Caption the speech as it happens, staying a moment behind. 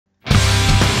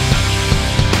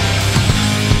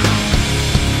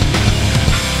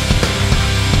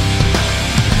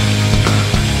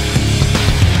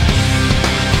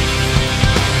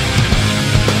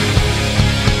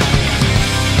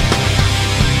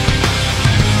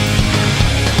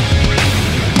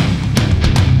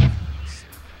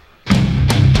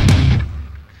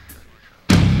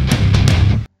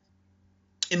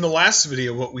in the last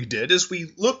video, what we did is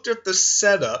we looked at the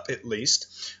setup, at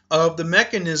least, of the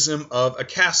mechanism of a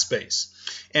caspase.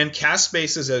 And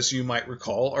caspases, as you might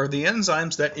recall, are the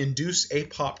enzymes that induce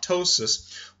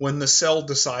apoptosis when the cell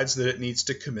decides that it needs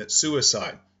to commit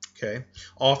suicide. Okay,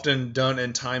 often done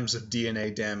in times of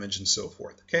DNA damage and so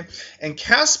forth. Okay, and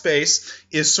caspase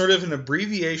is sort of an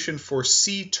abbreviation for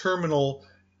C-terminal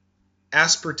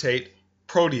aspartate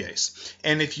protease.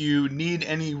 And if you need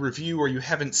any review or you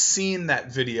haven't seen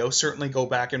that video, certainly go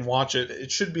back and watch it.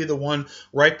 It should be the one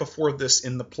right before this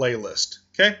in the playlist.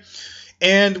 Okay,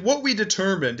 and what we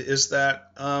determined is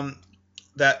that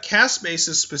that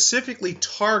caspases specifically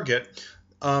target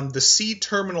the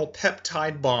C-terminal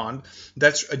peptide bond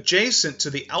that's adjacent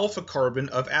to the alpha carbon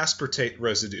of aspartate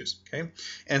residues. Okay,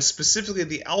 and specifically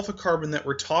the alpha carbon that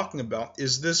we're talking about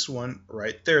is this one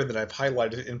right there that I've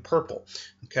highlighted in purple.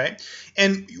 Okay,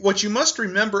 and what you must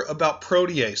remember about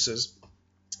proteases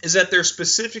is that they're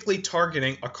specifically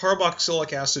targeting a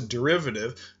carboxylic acid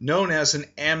derivative known as an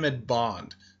amide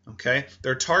bond. Okay,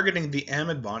 they're targeting the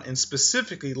amide bond, and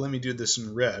specifically, let me do this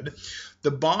in red.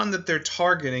 The bond that they're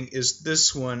targeting is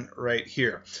this one right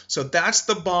here. So that's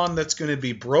the bond that's going to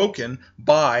be broken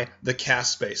by the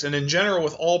caspase. And in general,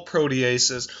 with all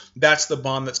proteases, that's the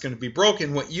bond that's going to be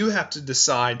broken. What you have to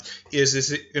decide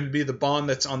is it going to be the bond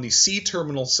that's on the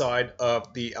C-terminal side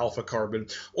of the alpha carbon,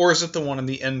 or is it the one on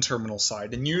the N-terminal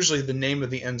side? And usually the name of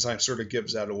the enzyme sort of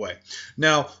gives that away.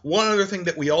 Now, one other thing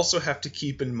that we also have to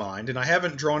keep in mind, and I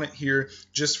haven't drawn it here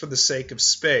just for the sake of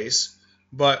space,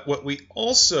 but what we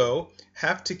also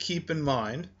have to keep in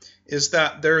mind is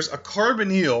that there's a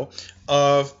carbonyl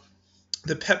of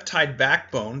the peptide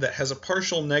backbone that has a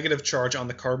partial negative charge on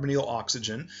the carbonyl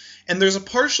oxygen, and there's a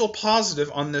partial positive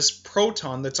on this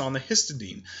proton that's on the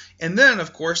histidine. And then,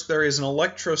 of course, there is an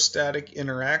electrostatic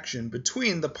interaction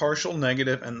between the partial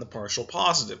negative and the partial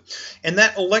positive. And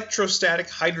that electrostatic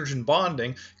hydrogen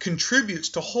bonding contributes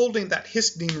to holding that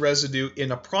histidine residue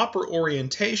in a proper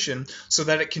orientation so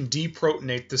that it can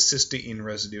deprotonate the cysteine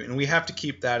residue. And we have to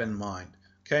keep that in mind.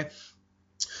 Okay?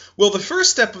 Well, the first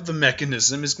step of the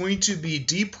mechanism is going to be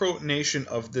deprotonation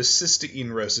of this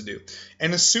cysteine residue.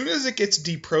 And as soon as it gets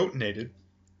deprotonated,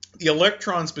 the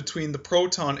electrons between the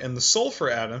proton and the sulfur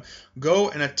atom go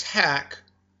and attack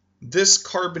this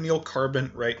carbonyl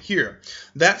carbon right here.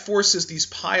 That forces these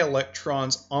pi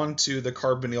electrons onto the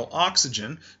carbonyl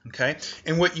oxygen, okay?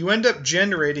 And what you end up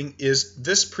generating is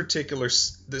this particular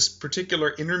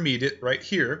intermediate right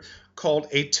here, called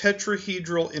a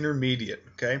tetrahedral intermediate.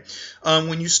 Okay,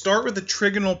 when you start with a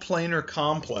trigonal planar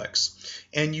complex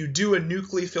and you do a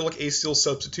nucleophilic acyl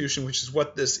substitution, which is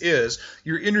what this is,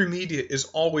 your intermediate is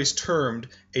always termed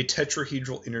a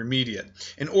tetrahedral intermediate.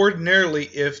 And ordinarily,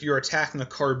 if you're attacking a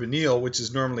carbonyl, which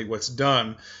is normally what's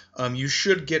done, you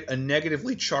should get a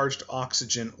negatively charged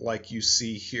oxygen like you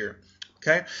see here.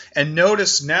 Okay, and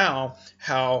notice now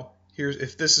how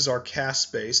if this is our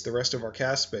caspase, the rest of our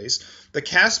caspase, the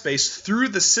caspase through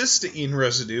the cysteine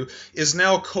residue is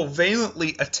now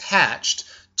covalently attached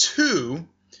to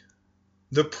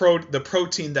the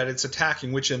protein that it's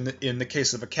attacking, which in the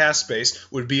case of a caspase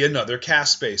would be another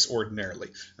caspase ordinarily.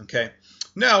 Okay.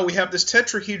 Now we have this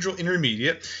tetrahedral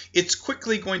intermediate. It's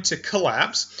quickly going to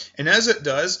collapse, and as it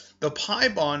does, the pi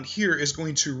bond here is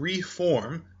going to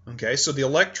reform. Okay, so the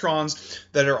electrons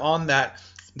that are on that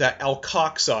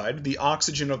alkoxide, the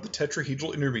oxygen of the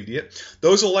tetrahedral intermediate,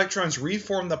 those electrons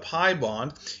reform the pi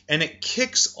bond, and it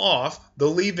kicks off the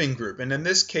leaving group. And in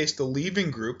this case, the leaving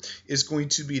group is going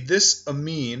to be this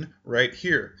amine right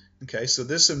here. Okay, so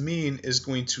this amine is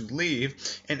going to leave,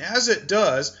 and as it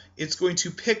does, it's going to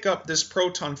pick up this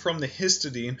proton from the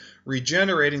histidine,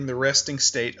 regenerating the resting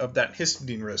state of that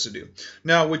histidine residue.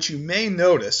 Now, what you may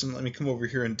notice, and let me come over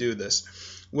here and do this,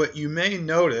 what you may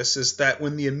notice is that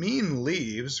when the amine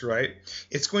leaves, right,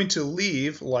 it's going to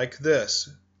leave like this.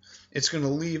 It's going to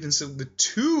leave instead of the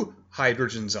 2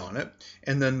 hydrogens on it,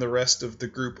 and then the rest of the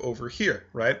group over here,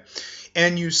 right?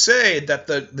 And you say that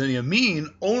the amine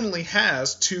only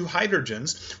has 2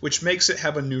 hydrogens, which makes it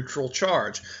have a neutral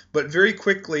charge. But very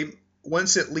quickly,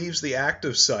 once it leaves the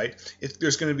active site,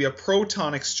 there's going to be a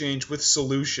proton exchange with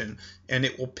solution, and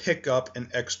it will pick up an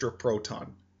extra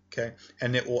proton. Okay,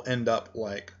 and it will end up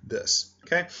like this.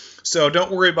 Okay, so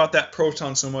don't worry about that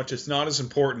proton so much. It's not as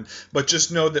important, but just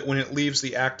know that when it leaves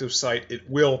the active site, it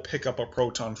will pick up a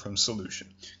proton from solution.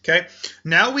 Okay,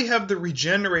 now we have the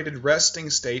regenerated resting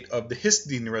state of the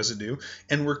histidine residue,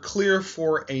 and we're clear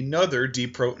for another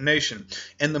deprotonation.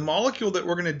 And the molecule that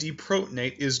we're going to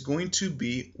deprotonate is going to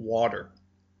be water.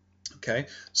 Okay,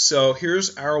 so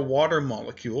here's our water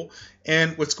molecule,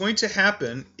 and what's going to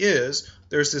happen is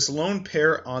there's this lone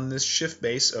pair on this shift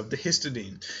base of the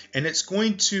histidine, and it's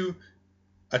going to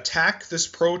attack this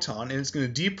proton, and it's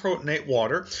going to deprotonate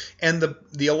water, and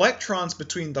the electrons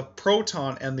between the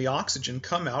proton and the oxygen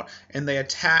come out, and they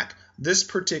attack this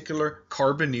particular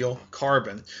carbonyl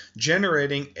carbon,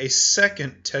 generating a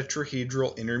second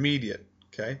tetrahedral intermediate.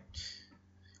 Okay.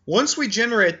 Once we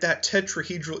generate that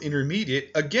tetrahedral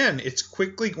intermediate, again, it's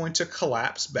quickly going to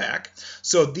collapse back.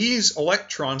 So these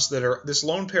electrons that are this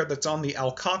lone pair that's on the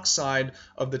alkox side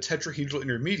of the tetrahedral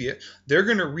intermediate, they're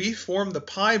going to reform the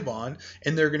pi bond,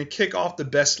 and they're going to kick off the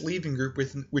best leaving group,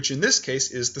 which in this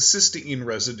case is the cysteine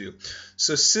residue.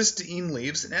 So cysteine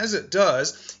leaves, and as it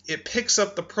does, it picks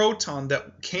up the proton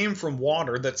that came from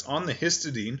water that's on the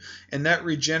histidine, and that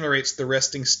regenerates the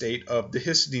resting state of the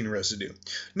histidine residue.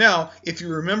 Now, if you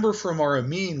remember from our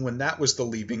amine, when that was the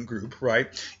leaving group, right,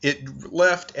 it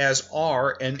left as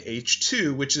R and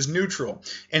H2, which is neutral,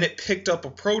 and it picked up a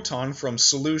proton from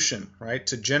solution, right,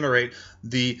 to generate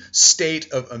the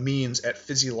state of amines at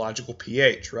physiological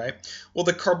pH, right? Well,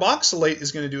 the carboxylate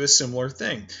is going to do a similar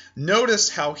thing. Notice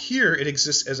how here it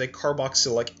exists as a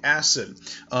carboxylic acid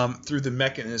through the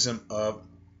mechanism of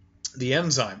the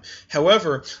enzyme.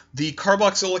 However, the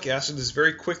carboxylic acid is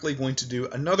very quickly going to do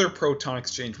another proton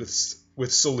exchange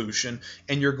with solution,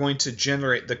 and you're going to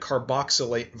generate the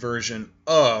carboxylate version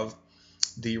of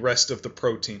the rest of the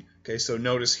protein. Okay, so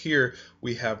notice here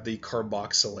we have the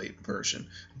carboxylate version.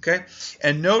 Okay,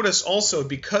 and notice also,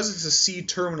 because it's a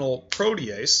C-terminal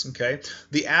protease, okay,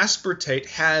 the aspartate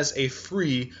has a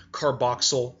free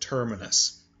carboxyl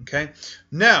terminus. Okay,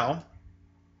 now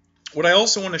what I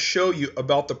also want to show you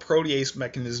about the protease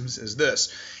mechanisms is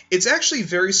this. It's actually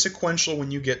very sequential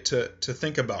when you get to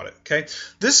think about it. Okay,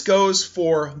 this goes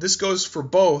for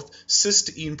both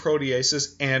cysteine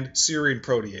proteases and serine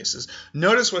proteases.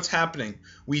 Notice what's happening.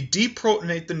 We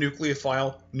deprotonate the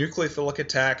nucleophile, nucleophilic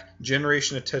attack,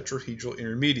 generation of tetrahedral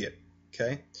intermediate.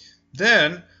 Okay,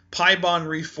 then pi bond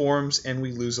reforms and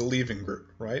we lose a leaving group,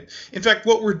 right? In fact,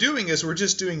 what we're doing is we're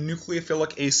just doing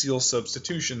nucleophilic acyl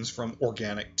substitutions from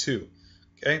organic 2,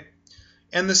 okay?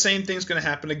 And the same thing's going to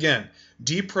happen again.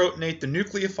 Deprotonate the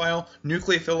nucleophile,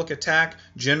 nucleophilic attack,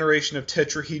 generation of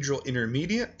tetrahedral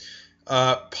intermediate,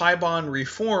 pi bond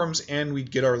reforms, and we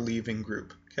get our leaving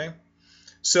group, okay?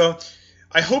 So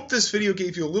I hope this video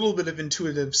gave you a little bit of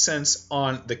intuitive sense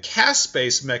on the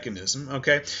caspase mechanism,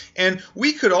 okay? And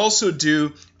we could also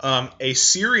do a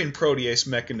serine protease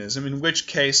mechanism, in which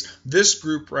case this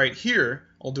group right here,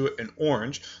 I'll do it in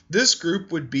orange, this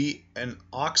group would be an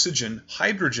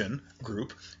oxygen-hydrogen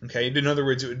group, okay? In other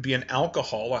words, it would be an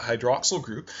alcohol, a hydroxyl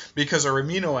group, because our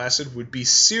amino acid would be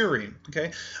serine,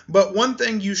 okay? But one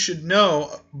thing you should know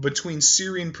between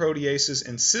serine proteases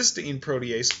and cysteine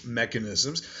protease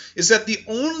mechanisms is that the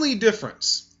only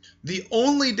difference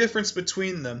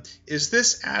between them is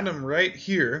this atom right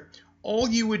here. All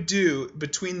you would do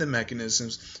between the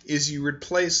mechanisms is you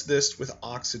replace this with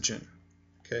oxygen,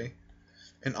 okay?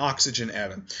 An oxygen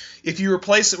atom. If you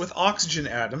replace it with oxygen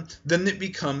atom, then it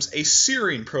becomes a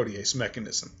serine protease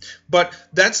mechanism. But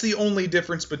that's the only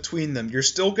difference between them. You're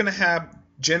still going to have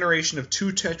generation of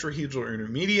 2 tetrahedral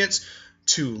intermediates,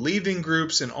 2 leaving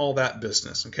groups, and all that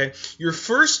business, okay? Your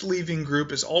first leaving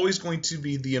group is always going to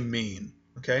be the amine,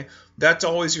 okay? That's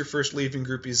always your first leaving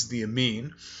group, is the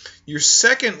amine. Your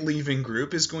second leaving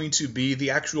group is going to be the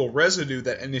actual residue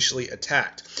that initially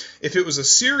attacked. If it was a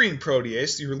serine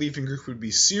protease, your leaving group would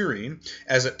be serine,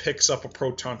 as it picks up a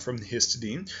proton from the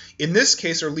histidine. In this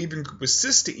case, our leaving group was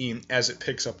cysteine, as it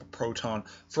picks up a proton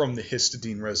from the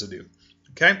histidine residue,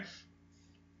 okay?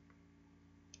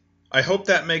 I hope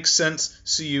that makes sense.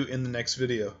 See you in the next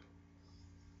video.